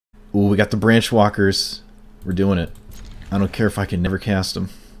Ooh, we got the branch walkers. We're doing it. I don't care if I can never cast them.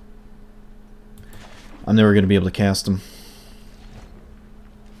 I'm never going to be able to cast them.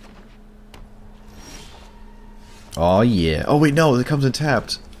 Oh yeah. Oh wait, no, it comes in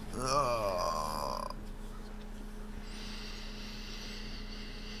tapped.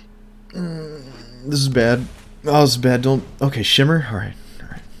 This is bad. Oh, this is bad. Don't. Okay, Shimmer. All right. All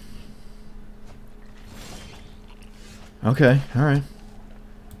right. Okay. All right.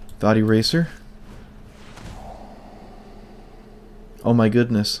 Thought Eraser. Oh my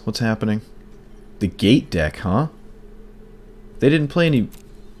goodness, what's happening? The Gate deck, huh? They didn't play any.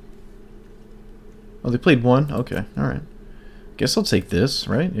 Oh, they played one? Okay, alright. Guess I'll take this,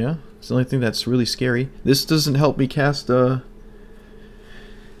 right? Yeah. It's the only thing that's really scary. This doesn't help me cast,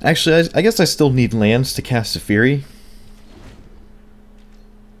 Actually, I guess I still need lands to cast a Fury.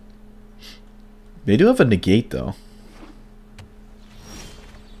 They do have a negate, though.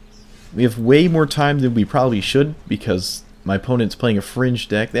 We have way more time than we probably should, because my opponent's playing a fringe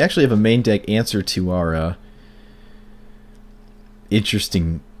deck. They actually have a main deck answer to our,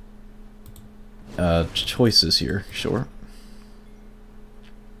 interesting choices here. Sure.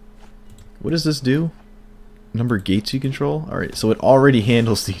 What does this do? Number of gates you control? Alright, so it already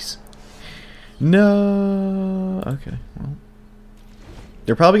handles these. No. Okay, well.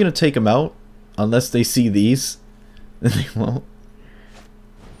 They're probably going to take them out unless they see these. Then they won't.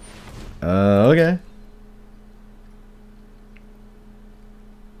 Okay.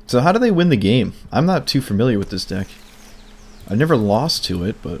 So how do they win the game? I'm not too familiar with this deck. I've never lost to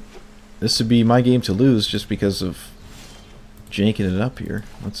it, but this would be my game to lose just because of janking it up here.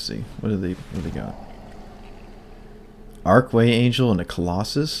 Let's see. What do they got? Arcway Angel and a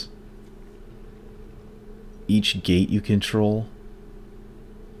Colossus. Each gate you control.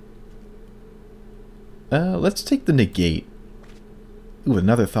 Let's take the negate. Ooh,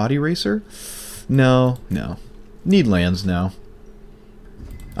 another Thought Eraser? No, no. Need lands now.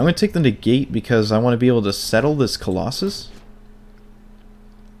 I'm going to take the negate because I want to be able to settle this Colossus.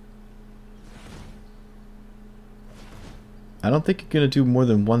 I don't think it's going to do more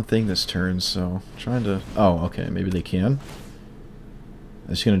than one thing this turn, so I'm trying to... Oh, okay, maybe they can. I'm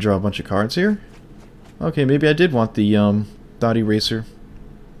just going to draw a bunch of cards here. Okay, maybe I did want the Thought Eraser.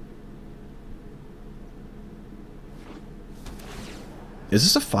 Is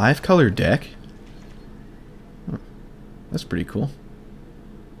this a 5-color deck? Huh. That's pretty cool.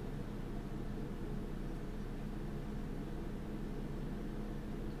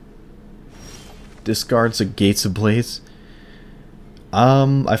 Discards a Gates Ablaze.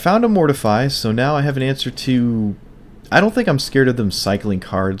 I found a Mortify, so now I have an answer to... I don't think I'm scared of them cycling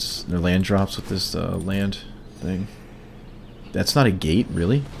cards, their land drops with this land thing. That's not a gate,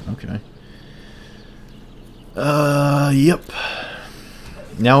 really? Okay. Yep.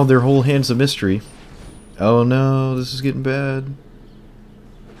 Now their whole hand's a mystery. Oh no, this is getting bad.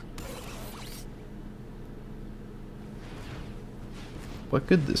 What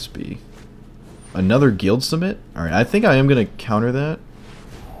could this be? Another Guild Summit? Alright, I think I am going to counter that.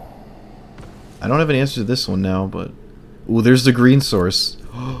 I don't have an answer to this one now, but... Ooh, there's the green source.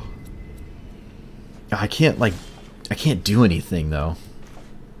 I can't, like... I can't do anything, though.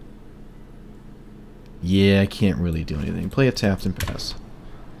 Yeah, I can't really do anything. Play a tapped and pass.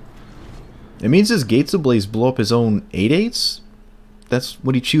 It means his Gates Ablaze blow up his own 8/8s? That's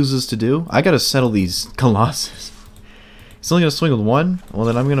what he chooses to do? I gotta settle these Colossus. He's only gonna swing with one? Well,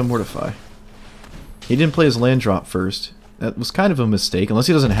 then I'm gonna Mortify. He didn't play his land drop first. That was kind of a mistake, unless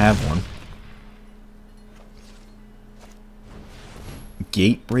he doesn't have one.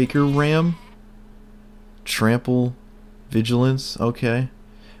 Gatebreaker Ram? Trample Vigilance? Okay.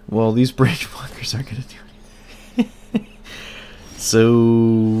 Well, these branch blockers aren't gonna do anything. So,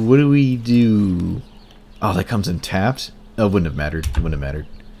 what do we do? Oh, that comes in tapped? Oh, it wouldn't have mattered. It wouldn't have mattered.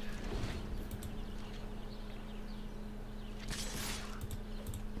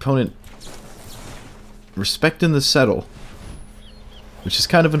 Opponent respecting the settle, which is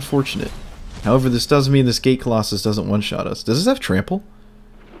kind of unfortunate. However, this does mean this Gate Colossus doesn't one-shot us. Does this have trample?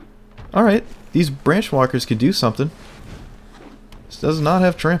 Alright, these branch walkers can do something. This does not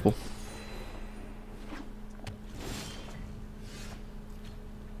have trample.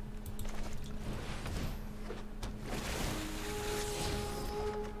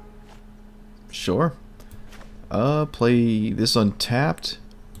 Sure. Play this untapped.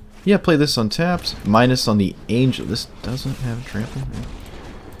 Yeah, play this untapped. Minus on the Angel. This doesn't have trample.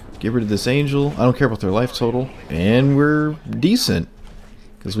 Get rid of this Angel. I don't care about their life total. And we're decent.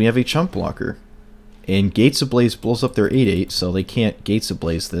 Because we have a chump blocker. And Gates Ablaze blows up their 8/8, so they can't Gates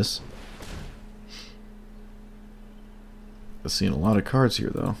Ablaze this. I'm seeing a lot of cards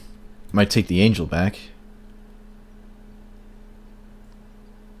here, though. Might take the angel back.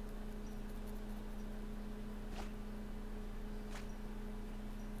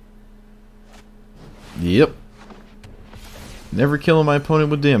 Yep. Never killing my opponent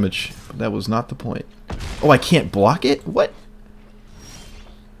with damage. But that was not the point. Oh, I can't block it? What?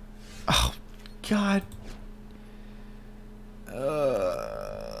 Oh, God.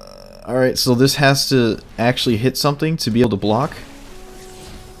 Alright, so this has to actually hit something to be able to block.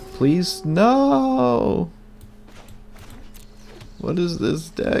 Please? No! What is this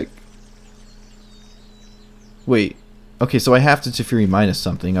deck? Wait. Okay, so I have to Teferi minus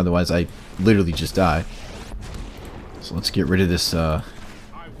something, otherwise I literally just die. So let's get rid of this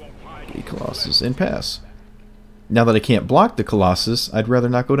Gate Colossus and pass. Now that I can't block the Colossus, I'd rather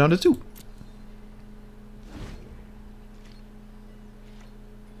not go down to 2.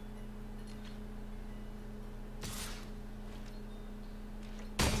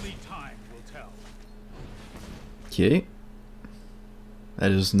 Okay.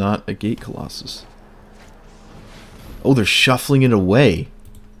 That is not a Gate Colossus. Oh, they're shuffling it away.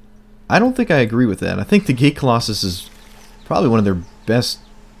 I don't think I agree with that. I think the Gate Colossus is probably one of their best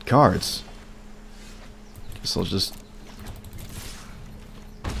cards. Guess I'll just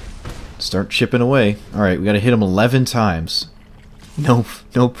start chipping away. Alright, we gotta hit them 11 times. No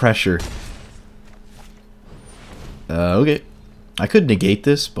pressure. Okay. I could negate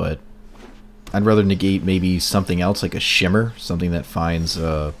this, but I'd rather negate maybe something else, like a shimmer. Something that finds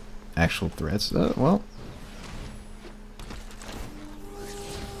actual threats. Well.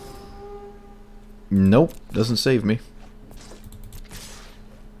 Nope, doesn't save me.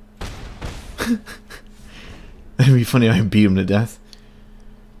 It'd be funny if I beat him to death.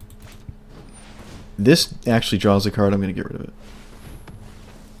 This actually draws a card. I'm going to get rid of it.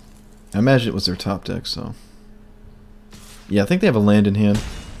 I imagine it was their top deck, so... Yeah, I think they have a land in hand.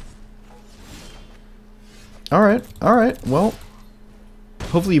 Alright, alright, well...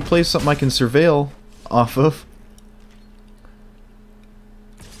 Hopefully you play something I can surveil off of.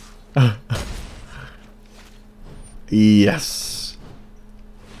 Yes.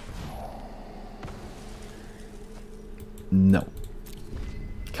 No.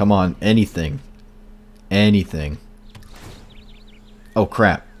 Come on, anything. Anything. Oh,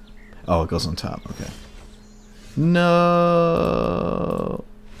 crap. Oh, it goes on top. Okay. No.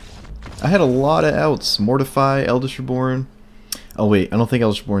 I had a lot of outs. Mortify, Eldritch Reborn. Oh, wait. I don't think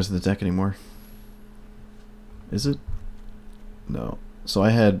Eldritch Reborn is in the deck anymore. Is it? No. So I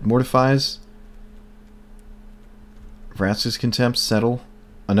had Mortifies. Vraska's Contempt, Settle,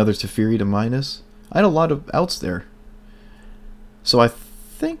 another Teferi to minus. I had a lot of outs there. So I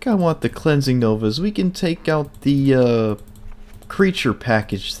think I want the Cleansing Novas. We can take out the creature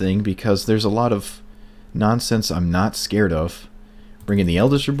package thing because there's a lot of nonsense I'm not scared of. Bring in the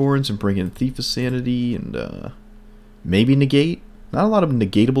Eldritch Reborns and bring in Thief of Sanity and maybe Negate. Not a lot of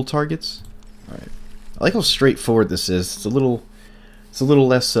negatable targets. Alright. I like how straightforward this is. It's a little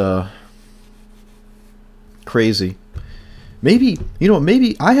less crazy. Maybe, you know,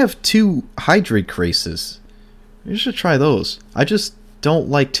 maybe I have 2 Hydrate Craces. You should try those. I just don't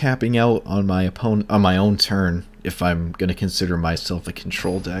like tapping out on my opponent on my own turn if I'm going to consider myself a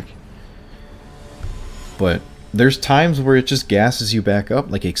control deck. But there's times where it just gasses you back up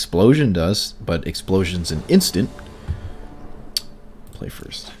like Explosion does, but Explosion's an instant. Play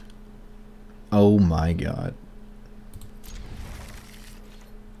first. Oh my god.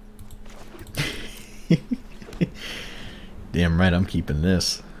 Damn right, I'm keeping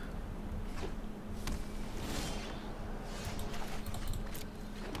this.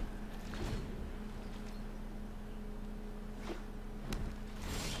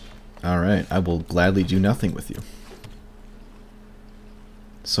 Alright, I will gladly do nothing with you.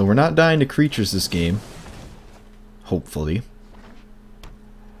 So we're not dying to creatures this game. Hopefully.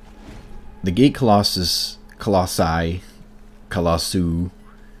 The Gate Colossus, Colossi, Colossu,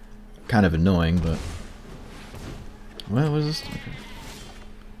 kind of annoying, but... Well, what is this? Okay.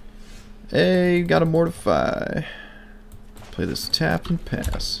 Hey, got a Mortify. Play this tap and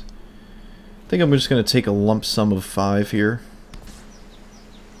pass. I think I'm just going to take a lump sum of 5 here.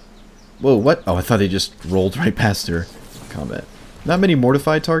 Whoa, what? Oh, I thought they just rolled right past their combat. Not many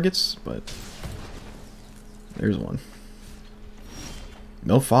Mortify targets, but there's one.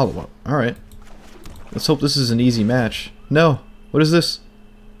 No follow-up. Alright. Let's hope this is an easy match. No! What is this?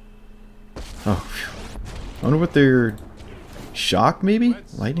 Oh, phew. I wonder what their... Shock, maybe?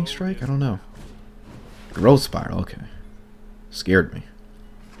 Lightning Strike? I don't know. Growth Spiral, okay. Scared me.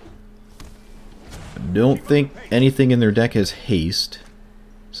 I don't think anything in their deck has haste.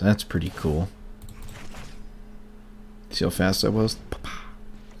 So that's pretty cool. See how fast I was?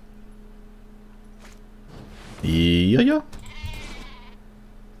 Yeah.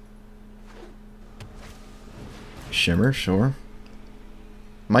 Shimmer, sure.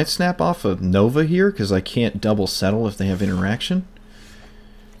 Might snap off a Nova here, because I can't double settle if they have interaction.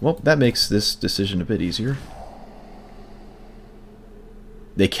 Well, that makes this decision a bit easier.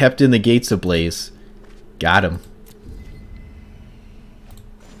 They kept in the gates ablaze. Got him.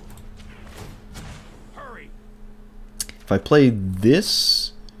 Hurry. If I play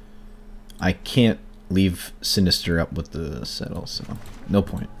this, I can't leave Sinister up with the settle, so no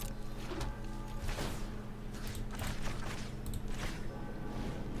point.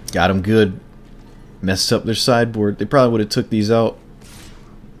 Got him good. Messed up their sideboard. They probably would have took these out.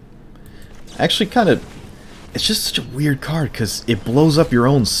 Actually, kind of... It's just such a weird card, because it blows up your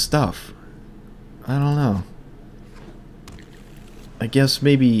own stuff. I don't know. I guess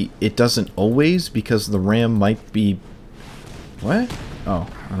maybe it doesn't always, because the RAM might be... What? Oh,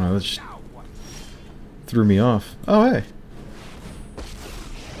 I don't know. That just threw me off. Oh, hey.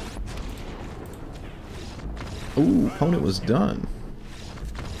 Ooh, opponent was done.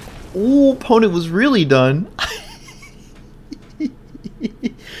 Ooh, opponent was really done.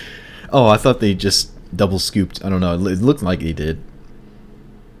 Oh, I thought they just double scooped. I don't know. It looked like they did.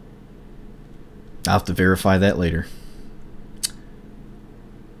 I'll have to verify that later.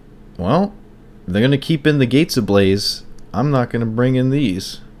 Well, they're going to keep in the gates ablaze. I'm not going to bring in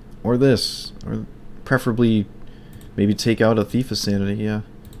these. Or this. Or preferably maybe take out a Thief of Sanity. Yeah.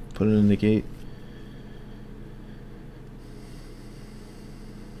 Put it in the gate.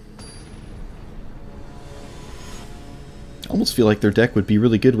 I almost feel like their deck would be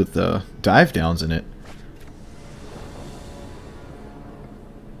really good with dive downs in it.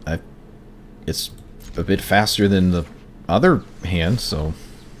 It's a bit faster than the other hand, so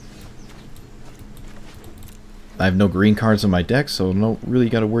I have no green cards in my deck, so no really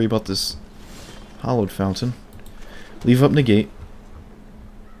got to worry about this Hollowed Fountain. Leave up negate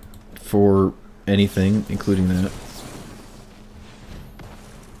for anything, including that.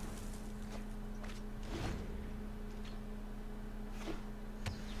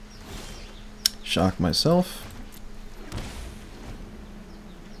 Shock myself.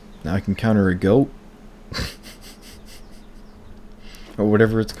 Now I can counter a goat. Or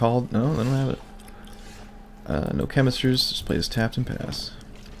whatever it's called. No, I don't have it. No chemisters. Just play this tapped and pass.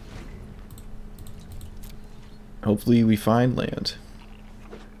 Hopefully we find land.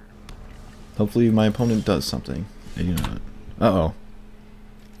 Hopefully my opponent does something. Maybe not. Uh-oh.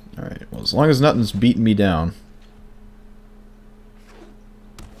 Alright, well as long as nothing's beating me down.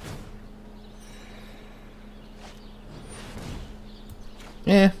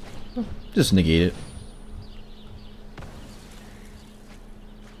 Yeah, just negate it.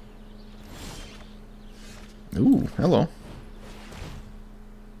 Ooh, hello.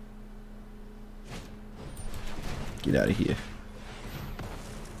 Get out of here.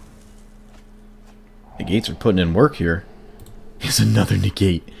 The gates are putting in work here. Here's another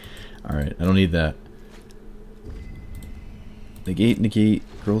negate. Alright, I don't need that. Negate,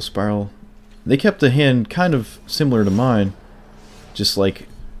 growth spiral. They kept the hand kind of similar to mine. Just like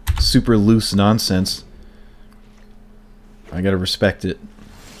super loose nonsense. I gotta respect it.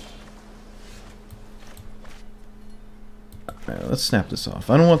 Alright, let's snap this off.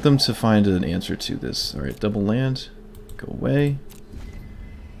 I don't want them to find an answer to this. Alright, double land. Go away.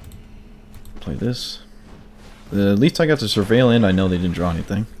 Play this. At least I got to surveil and I know they didn't draw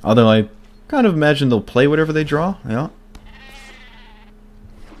anything. Although I kind of imagine they'll play whatever they draw. Yeah.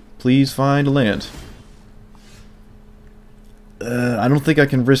 Please find a land. I don't think I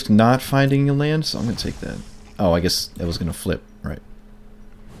can risk not finding a land, so I'm going to take that. Oh, I guess that was going to flip. Right.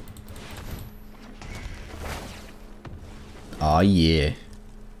 Aw, yeah.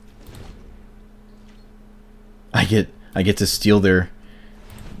 I get to steal their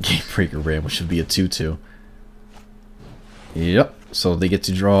Gatebreaker Ram, which should be a 2/2. Yep. So they get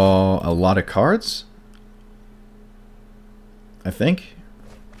to draw a lot of cards. I think.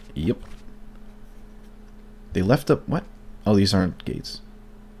 Yep. They left up what? Oh, these aren't gates.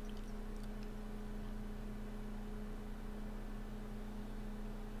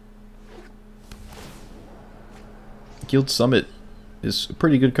 Guild Summit is a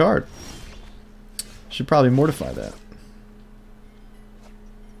pretty good card. Should probably mortify that.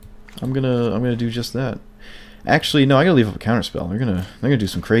 I'm gonna do just that. Actually, no, I gotta leave up a counterspell. They're gonna do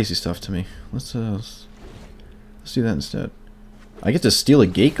some crazy stuff to me. Let's do that instead. I get to steal a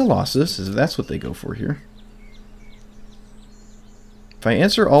Gate Colossus, if that's what they go for here. If I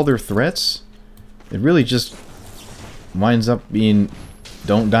answer all their threats, it really just winds up being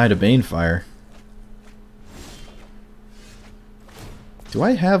don't die to Banefire. Do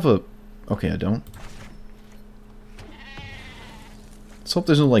I have a... Okay, I don't. Let's hope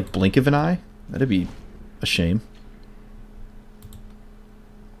there's no, like, blink of an eye. That'd be a shame.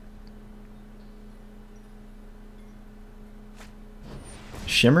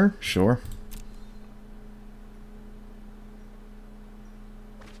 Shimmer? Sure.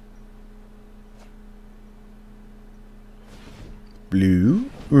 Blue,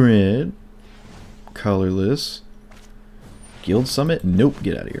 red, colorless. Guild Summit? Nope,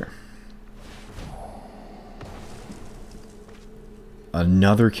 get out of here.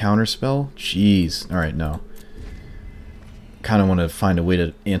 Another counterspell? Jeez. Alright, no. Kind of want to find a way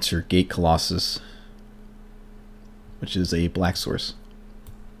to answer Gate Colossus, which is a black source.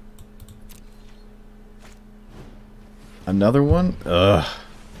 Another one? Ugh.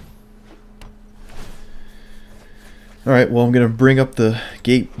 Alright, well, I'm going to bring up the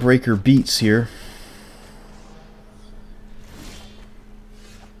Gatebreaker beats here.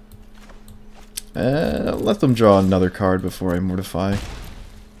 Let them draw another card before I mortify.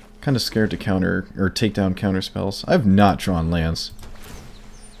 Kind of scared to counter or take down counter spells. I've not drawn lands.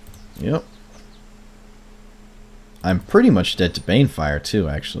 Yep. I'm pretty much dead to Banefire too,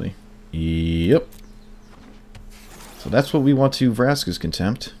 actually. Yep. So that's what we want to Vraska's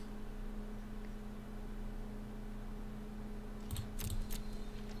Contempt.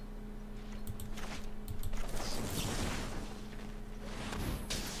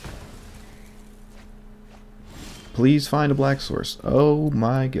 Please find a black source. Oh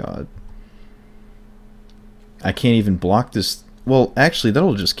my god. I can't even block this. Well, actually,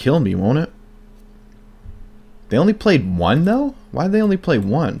 that'll just kill me, won't it? They only played one, though? Why'd they only play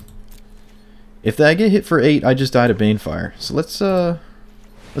one? If I get hit for 8, I just die to Banefire. So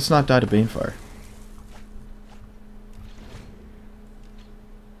let's not die to Banefire.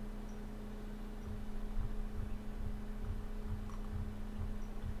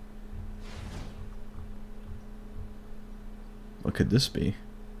 What could this be?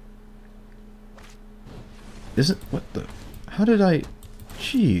 What the? How did I?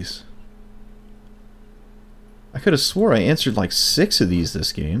 Jeez. I could have swore I answered like 6 of these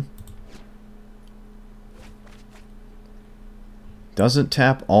this game. Doesn't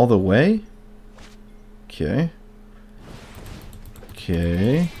tap all the way? Okay.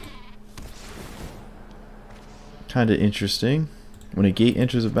 Okay. Kinda interesting. When a gate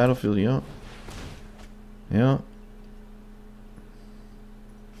enters a battlefield, yeah. Yeah.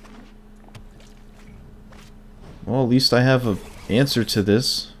 Well, at least I have an answer to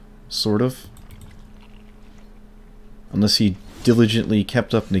this, sort of. Unless he diligently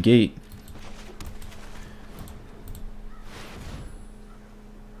kept up negate.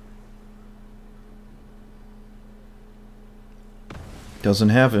 Doesn't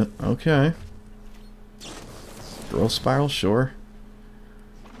have it. Okay. Growth Spiral, sure.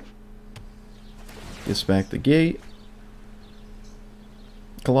 Gets back the gate.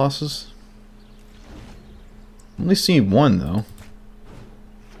 Colossus. Only seen one, though.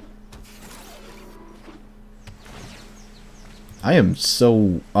 I am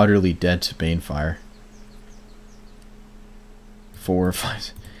so utterly dead to Banefire. 4,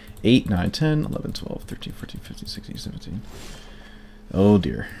 5, 8, 9, 10, 11, 12, 13, 14, 15, 16, 17. Oh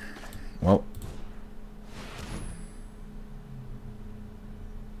dear. Well.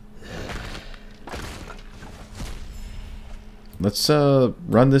 Let's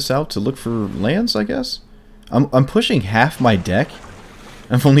run this out to look for lands, I guess. I'm pushing half my deck.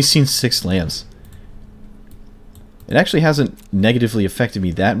 I've only seen 6 lands. It actually hasn't negatively affected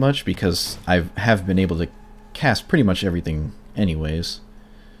me that much because I have been able to cast pretty much everything anyways.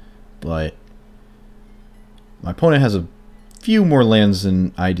 But my opponent has a few more lands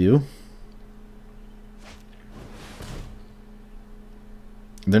than I do.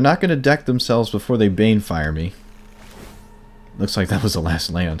 They're not going to deck themselves before they Banefire me. Looks like that was the last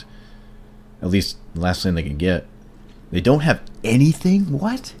land. At least the last land they can get. They don't have anything?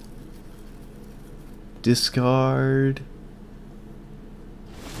 What? Discard.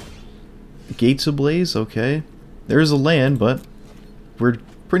 Gates Ablaze, okay. There's a land, but we're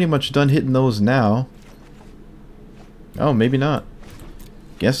pretty much done hitting those now. Oh, maybe not.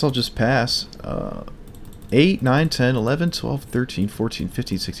 Guess I'll just pass. 8, 9, 10, 11, 12, 13, 14,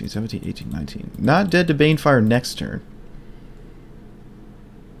 15, 16, 17, 18, 19. Not dead to Banefire next turn.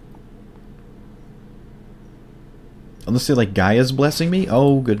 Unless they like Gaia's blessing me?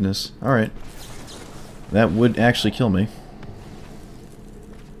 Oh, goodness. Alright. That would actually kill me.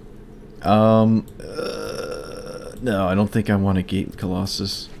 No, I don't think I want a Gate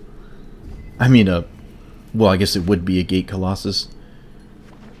Colossus. I mean, well, I guess it would be a Gate Colossus.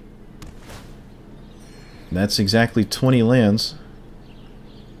 That's exactly 20 lands.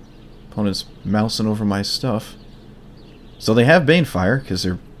 Opponent's mousing over my stuff. So they have Banefire, because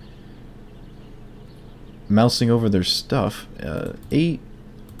they're mousing over their stuff. 8,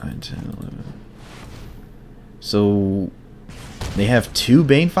 9, 10, 11. So they have 2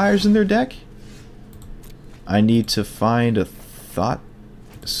 Banefires in their deck? I need to find a Thought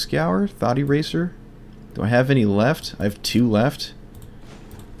Scour? Thought Eraser? Do I have any left? I have 2 left.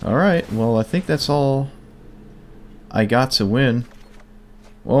 Alright, well I think that's all I got to win.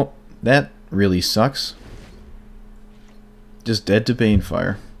 Well, that really sucks. Just dead to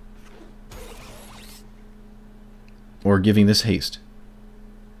Banefire. Or giving this haste.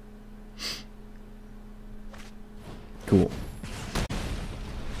 Cool.